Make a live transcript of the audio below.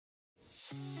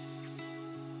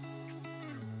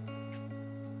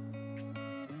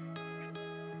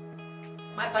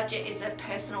MyBudget is a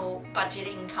personal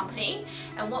budgeting company,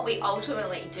 and what we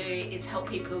ultimately do is help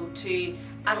people to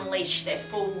unleash their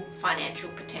full financial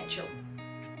potential.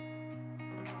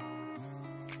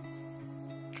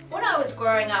 When I was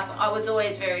growing up, I was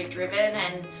always very driven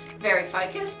and very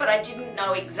focused, but I didn't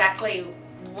know exactly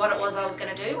what it was I was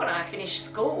going to do when I finished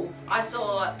school. I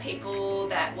saw people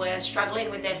that were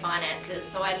struggling with their finances,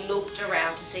 so I looked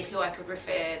around to see who I could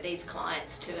refer these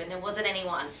clients to, and there wasn't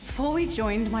anyone. Before we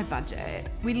joined MyBudget,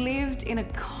 we lived in a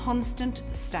constant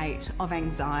state of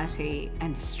anxiety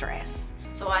and stress.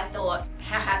 So I thought,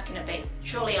 how hard can it be?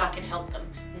 Surely I can help them.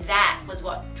 That was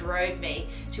what drove me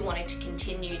to wanting to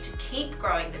continue to keep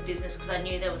growing the business, because I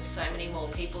knew there was so many more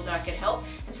people that I could help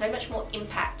and so much more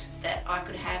impact that I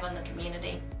could have on the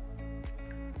community.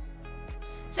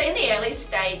 So in the early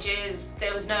stages,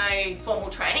 there was no formal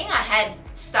training. I had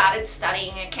started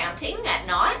studying accounting at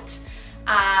night,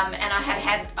 and I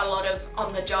had a lot of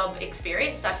on-the-job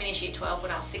experience. I finished year 12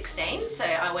 when I was 16, so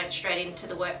I went straight into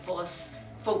the workforce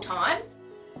full-time.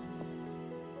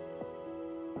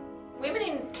 Women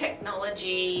in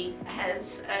technology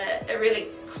has a really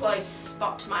close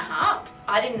spot to my heart.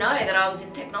 I didn't know that I was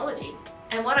in technology.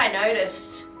 And what I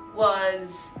noticed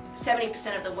was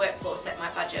 70% of the workforce at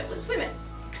MyBudget was women,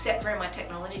 except for in my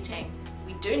technology team.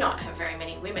 We do not have very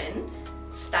many women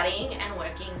studying and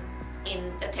working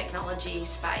in the technology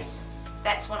space.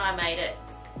 That's when I made it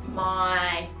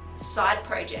my side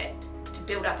project to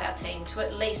build up our team to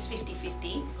at least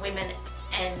 50-50 women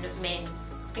and men.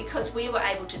 Because we were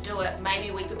able to do it,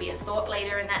 maybe we could be a thought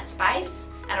leader in that space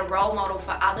and a role model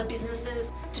for other businesses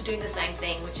to do the same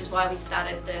thing, which is why we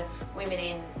started the Women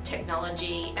in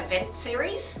Technology event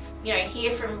series. You know,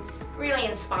 hear from really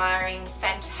inspiring,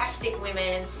 fantastic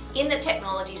women in the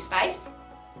technology space.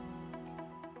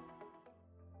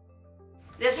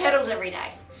 There's hurdles every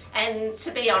day, and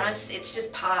to be honest, it's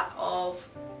just part of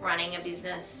running a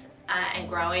business and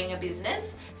growing a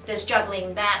business. There's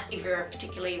juggling that,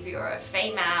 particularly if you're a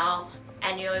female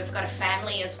and you've got a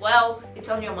family as well, it's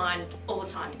on your mind all the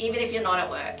time, even if you're not at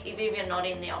work, even if you're not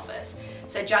in the office.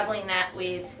 So juggling that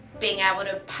with being able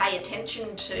to pay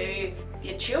attention to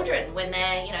your children when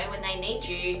they're, when they need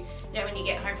you, when you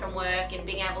get home from work, and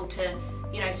being able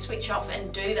to, switch off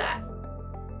and do that.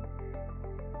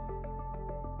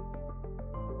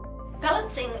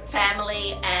 Balancing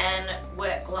family and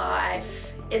work life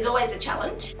is always a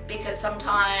challenge, because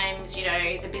sometimes,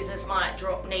 the business might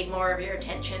need more of your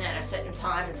attention at a certain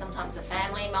time, and sometimes the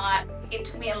family might. It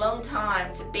took me a long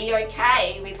time to be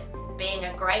okay with being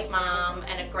a great mum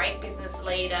and a great business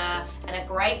leader and a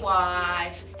great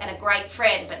wife and a great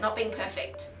friend, but not being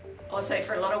perfect. Also,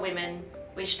 for a lot of women,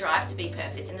 we strive to be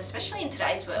perfect, and especially in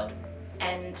today's world.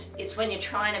 And it's when you're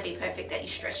trying to be perfect that you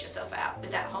stress yourself out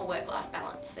with that whole work-life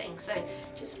balance thing. So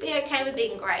just be okay with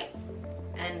being great.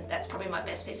 And that's probably my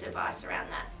best piece of advice around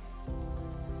that.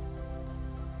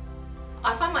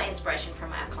 I find my inspiration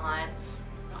from our clients.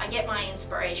 I get my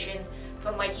inspiration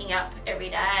from waking up every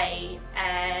day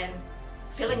and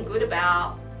feeling good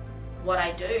about what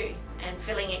I do and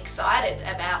feeling excited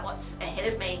about what's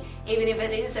ahead of me, even if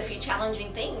it is a few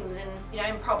challenging things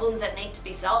and problems that need to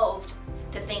be solved.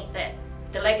 To think that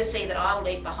the legacy that I'll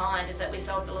leave behind is that we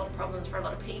solved a lot of problems for a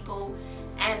lot of people,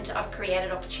 and I've created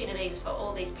opportunities for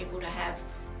all these people to have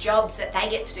jobs that they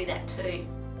get to do that too.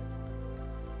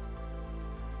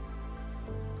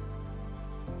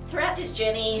 Throughout this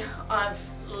journey, I've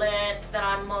learned that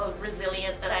I'm more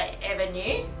resilient than I ever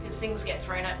knew, because things get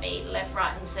thrown at me left,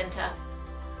 right and centre.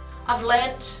 I've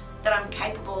learnt that I'm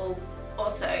capable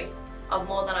also of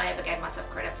more than I ever gave myself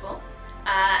credit for.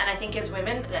 And I think as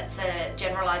women, that's a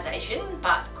generalisation,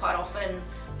 but quite often,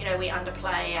 we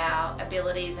underplay our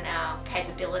abilities and our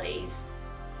capabilities.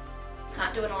 You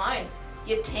can't do it alone.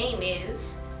 Your team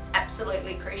is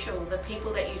absolutely crucial. The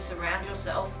people that you surround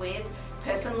yourself with,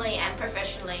 personally and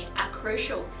professionally, are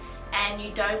crucial. And you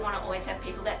don't want to always have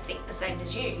people that think the same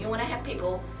as you. You want to have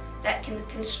people that can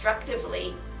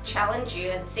constructively challenge you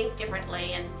and think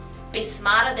differently and be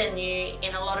smarter than you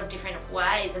in a lot of different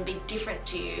ways and be different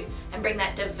to you and bring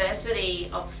that diversity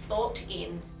of thought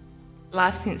in.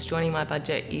 Life since joining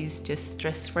MyBudget is just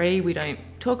stress-free. We don't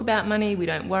talk about money, we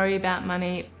don't worry about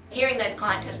money. Hearing those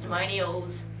client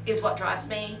testimonials is what drives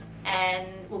me and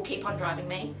will keep on driving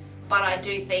me. But I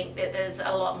do think that there's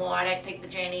a lot more. I don't think the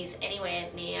journey's anywhere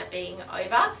near being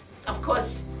over. Of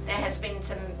course, there has been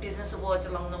some business awards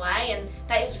along the way, and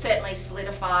they've certainly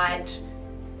solidified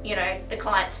the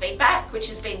client's feedback, which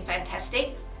has been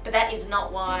fantastic, but that is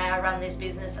not why I run this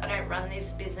business. I don't run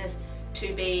this business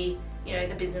to be you know,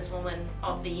 the businesswoman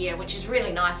of the year, which is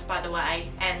really nice, by the way,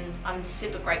 and I'm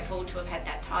super grateful to have had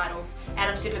that title, and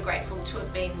I'm super grateful to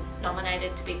have been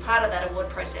nominated to be part of that award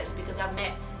process, because I've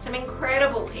met some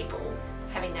incredible people.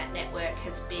 Having that network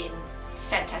has been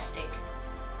fantastic.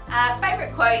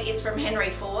 Favourite quote is from Henry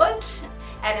Ford,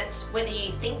 and it's, whether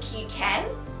you think you can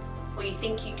or you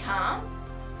think you can't,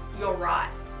 you're right.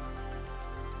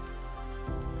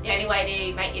 The only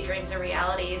way to make your dreams a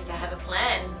reality is to have a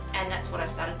plan, and that's what I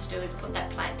started to do, is put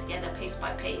that plan together piece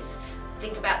by piece.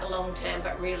 Think about the long term,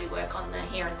 but really work on the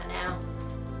here and the now.